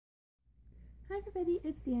everybody,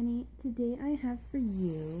 it's Danny. Today I have for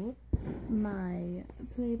you my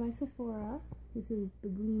Play by Sephora. This is the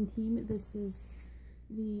green team. This is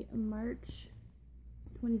the March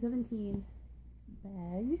 2017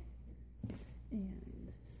 bag. And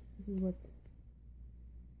this is what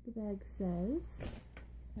the bag says.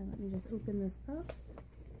 And let me just open this up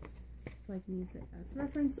so I can use it as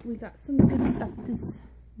reference. We got some good stuff this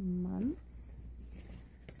month.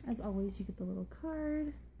 As always, you get the little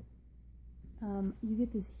card. You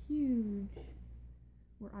get this huge,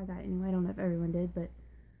 or I got it anyway, I don't know if everyone did, but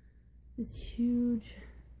this huge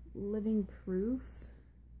living proof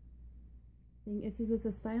thing. It says it's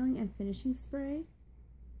a styling and finishing spray.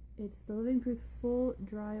 It's the living proof full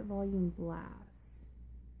dry volume blast.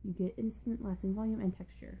 You get instant lasting volume and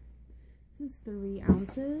texture. This is 3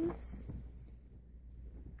 ounces.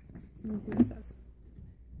 Let me see what it says.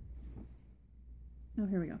 Oh,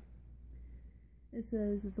 here we go. It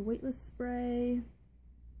says it's a weightless spray.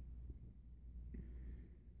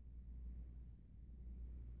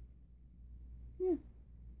 Yeah.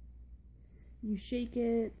 You shake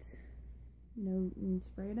it, and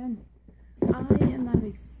spray it in. I am not a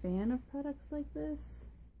big fan of products like this,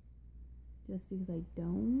 just because I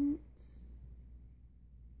don't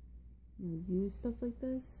use stuff like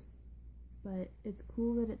this. But it's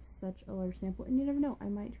cool that it's such a large sample, and you never know, I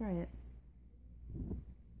might try it.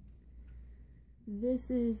 This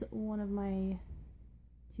is one of my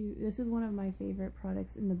favorite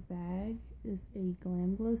products in the bag. Is a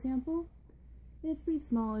Glam Glow sample. And it's pretty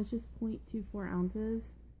small. It's just 0.24 ounces,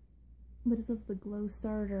 but it's of the Glow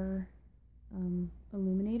Starter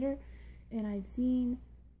illuminator. And I've seen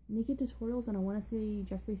naked tutorials, and I want to say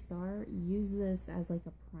Jeffree Star use this as like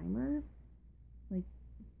a primer, like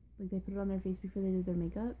they put it on their face before they did their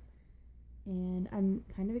makeup. And I'm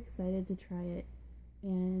kind of excited to try it.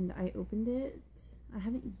 And I opened it. I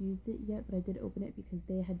haven't used it yet, but I did open it because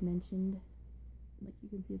they had mentioned, like you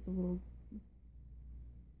can see it's a little,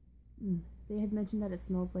 they had mentioned that it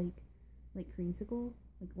smells like creamsicle,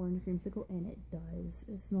 like orange creamsicle, and it does.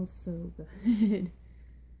 It smells so good.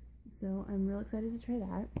 So I'm real excited to try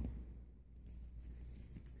that.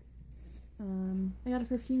 I got a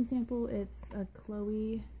perfume sample. It's a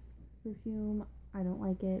Chloe perfume. I don't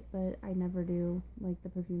like it, but I never do like the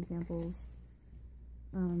perfume samples.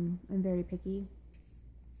 I'm very picky.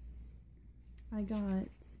 I got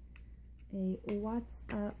a What's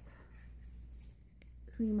Up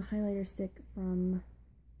cream highlighter stick from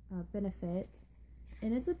Benefit,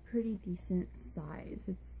 and it's a pretty decent size.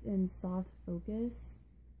 It's in soft focus.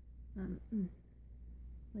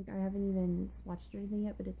 Like I haven't even swatched or anything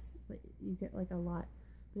yet, but it's like you get like a lot.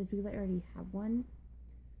 But it's because I already have one,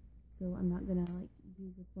 so I'm not gonna like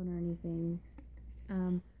use this one or anything.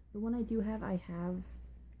 The one I do have, I have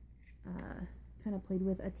kind of played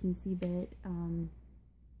with a teensy bit, and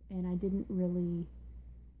I didn't really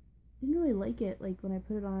like it. Like when I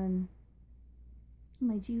put it on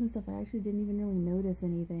my cheeks and stuff, I actually didn't even really notice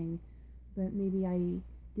anything, but maybe I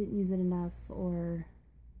didn't use it enough, or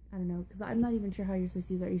I don't know, because I'm not even sure how you're supposed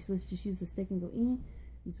to use it. Are you supposed to just use the stick and go in?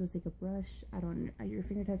 You're supposed to take a brush? I don't know. Your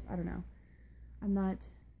fingertips? I don't know. I'm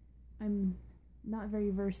not very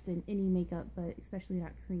versed in any makeup, but especially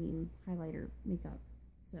not cream highlighter makeup,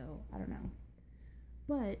 so I don't know.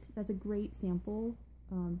 But that's a great sample,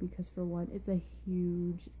 because for one, it's a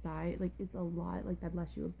huge size. Like it's a lot. Like that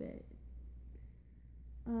lasts you a bit.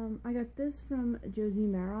 I got this from Josie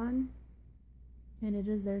Maron, and it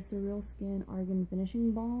is their Surreal Skin Argan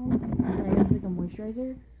Finishing Balm. I guess it's like a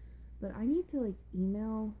moisturizer, but I need to like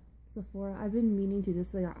email Sephora. I've been meaning to.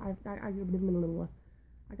 This like I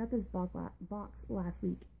got this box last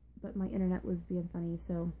week, but my internet was being funny,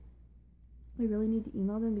 so I really need to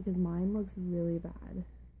email them because mine looks really bad.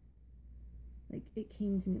 Like it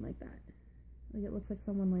came to me like that. Like it looks like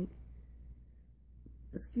someone like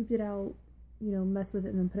scooped it out, messed with it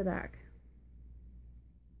and then put it back.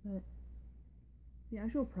 But the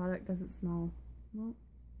actual product doesn't smell, well,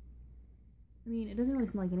 I mean, it doesn't really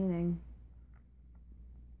smell like anything.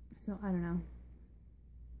 So I don't know.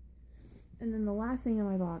 And then the last thing in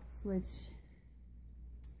my box, which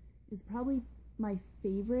is probably my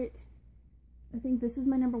favorite, I think this is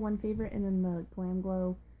my #1 favorite, and then the Glam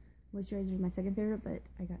Glow moisturizer is my second favorite, but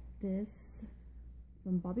I got this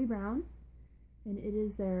from Bobbi Brown, and it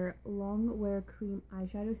is their Long Wear Cream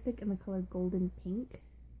Eyeshadow Stick in the color Golden Pink,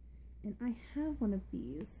 and I have one of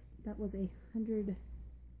these. That was a 100,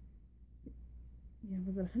 yeah,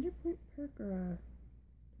 was it a 100-point perk or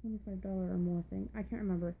a $25 or more thing? I can't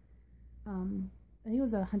remember. I think it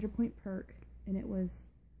was a 100-point perk, and it was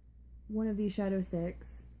one of these shadow sticks,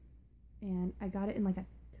 and I got it in like a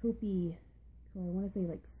taupey color. I want to say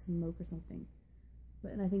like smoke or something.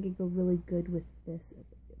 and I think it'd go really good with this.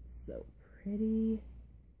 It's so pretty.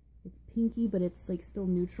 It's pinky, but it's like still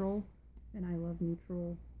neutral, and I love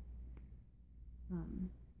neutral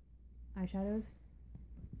eyeshadows.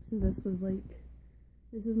 So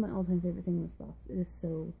this is my all-time favorite thing in this box. It is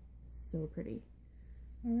so pretty.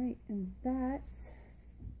 Alright, and that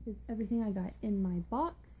is everything I got in my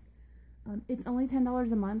box. It's only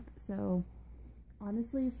 $10 a month, so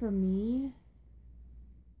honestly for me,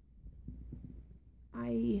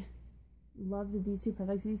 I love these two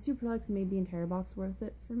products. These two products made the entire box worth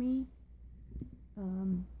it for me.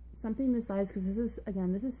 Something this size, because this is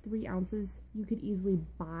 3 ounces. You could easily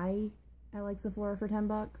buy at like Sephora for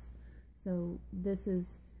 $10. So this is,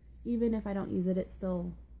 even if I don't use it, it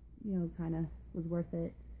still, you know, kind of was worth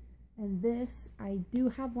it. And this, I do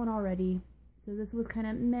have one already, so this was kind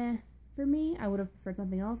of meh for me. I would have preferred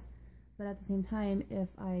something else, but at the same time, if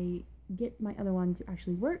I get my other one to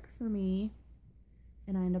actually work for me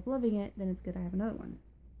and I end up loving it, then it's good I have another one.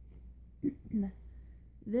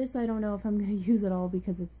 This I don't know if I'm going to use at all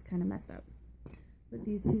because it's kind of messed up. But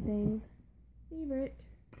these two things, favorite.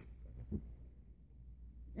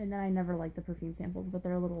 And then I never like the perfume samples, but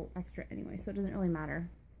they're a little extra anyway, so it doesn't really matter.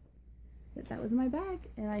 But that was my bag,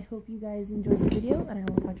 and I hope you guys enjoyed the video, and I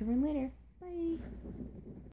will talk to everyone later. Bye!